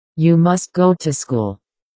You must go to school.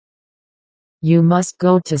 You must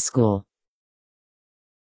go to school.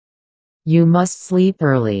 You must sleep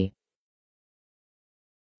early.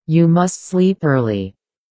 You must sleep early.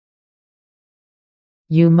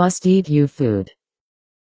 You must eat you food.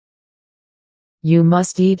 You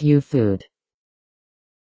must eat you food.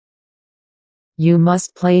 You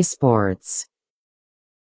must play sports.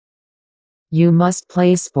 You must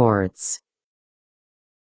play sports.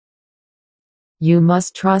 You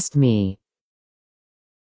must trust me.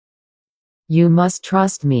 You must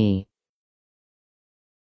trust me.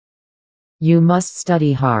 You must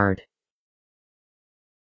study hard.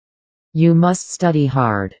 You must study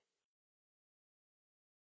hard.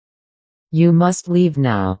 You must leave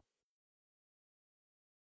now.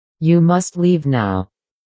 You must leave now.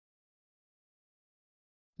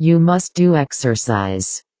 You must do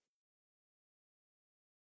exercise.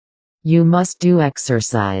 You must do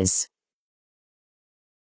exercise.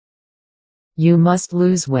 You must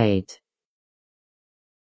lose weight.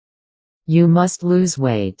 You must lose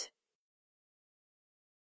weight.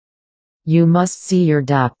 You must see your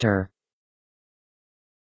doctor.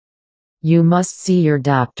 You must see your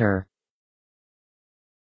doctor.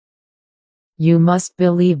 You must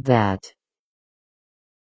believe that.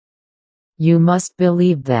 You must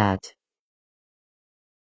believe that.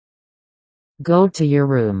 Go to your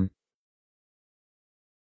room.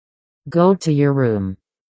 Go to your room.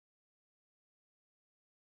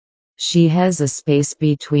 She has a space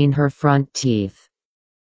between her front teeth.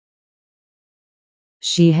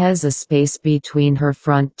 She has a space between her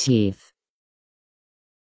front teeth.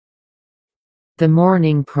 The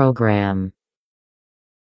morning program.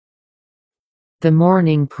 The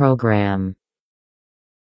morning program.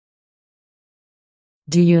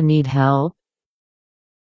 Do you need help?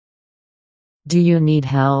 Do you need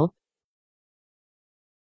help?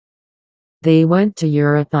 They went to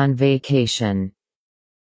Europe on vacation.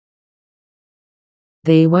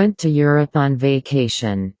 They went to Europe on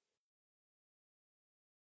vacation.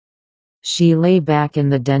 She lay back in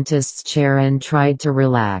the dentist's chair and tried to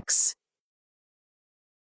relax.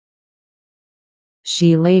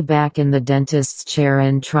 She lay back in the dentist's chair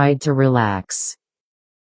and tried to relax.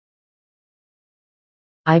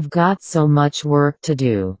 I've got so much work to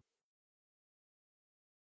do.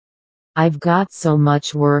 I've got so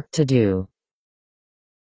much work to do.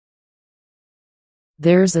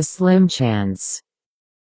 There's a slim chance.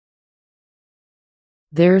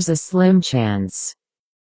 There's a slim chance.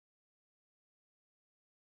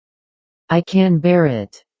 I can bear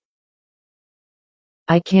it.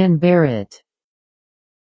 I can bear it.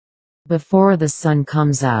 Before the sun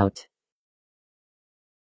comes out.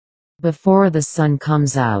 Before the sun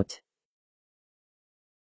comes out.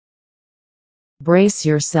 Brace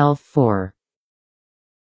yourself for.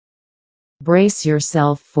 Brace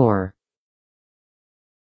yourself for.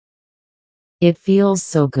 It feels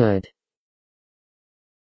so good.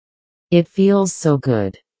 It feels so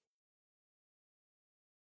good.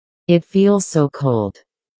 It feels so cold.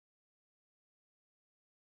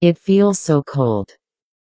 It feels so cold.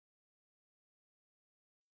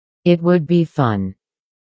 It would be fun.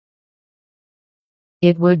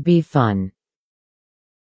 It would be fun.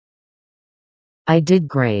 I did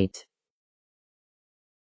great.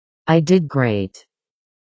 I did great.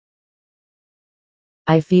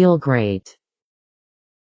 I feel great.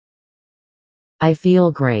 I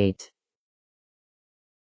feel great.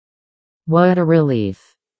 What a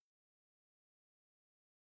relief.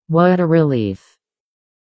 What a relief.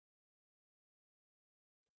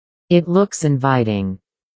 It looks inviting.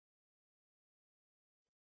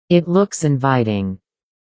 It looks inviting.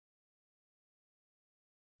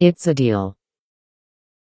 It's a deal.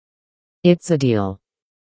 It's a deal.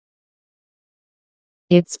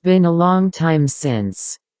 It's been a long time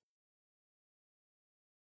since.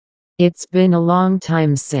 It's been a long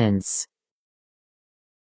time since.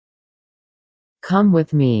 Come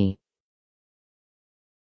with me.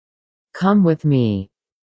 Come with me.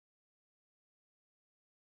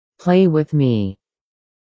 Play with me.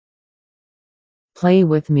 Play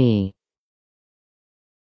with me.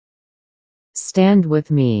 Stand with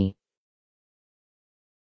me.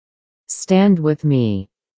 Stand with me.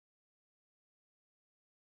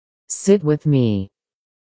 Sit with me.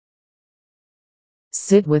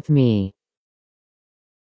 Sit with me.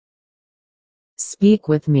 Speak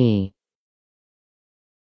with me.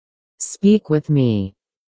 Speak with me.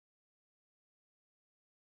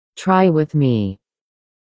 Try with me.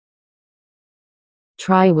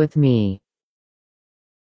 Try with me.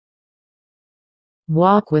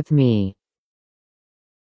 Walk with me.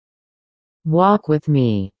 Walk with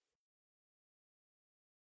me.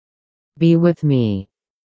 Be with me.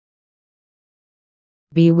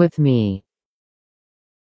 Be with me.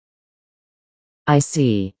 I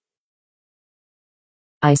see.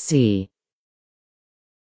 I see.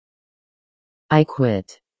 I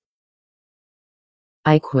quit.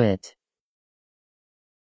 I quit.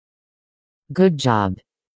 Good job.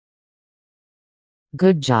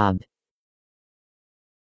 Good job.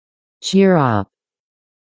 Cheer up.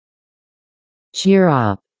 Cheer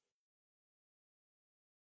up.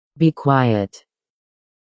 Be quiet.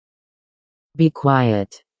 Be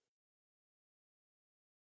quiet.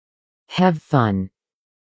 Have fun.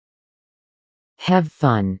 Have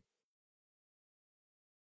fun.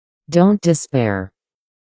 Don't despair.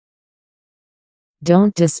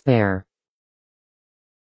 Don't despair.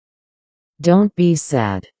 Don't be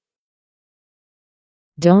sad.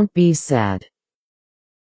 Don't be sad.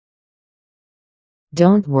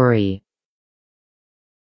 Don't worry.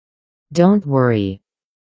 Don't worry.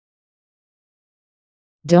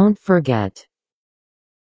 Don't forget.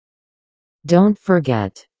 Don't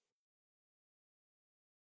forget.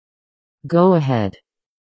 Go ahead.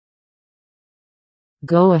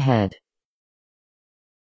 Go ahead.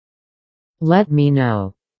 Let me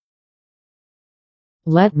know.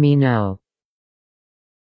 Let me know.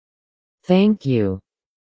 Thank you.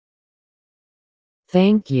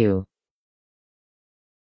 Thank you.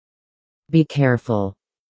 Be careful.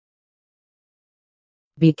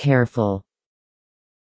 Be careful.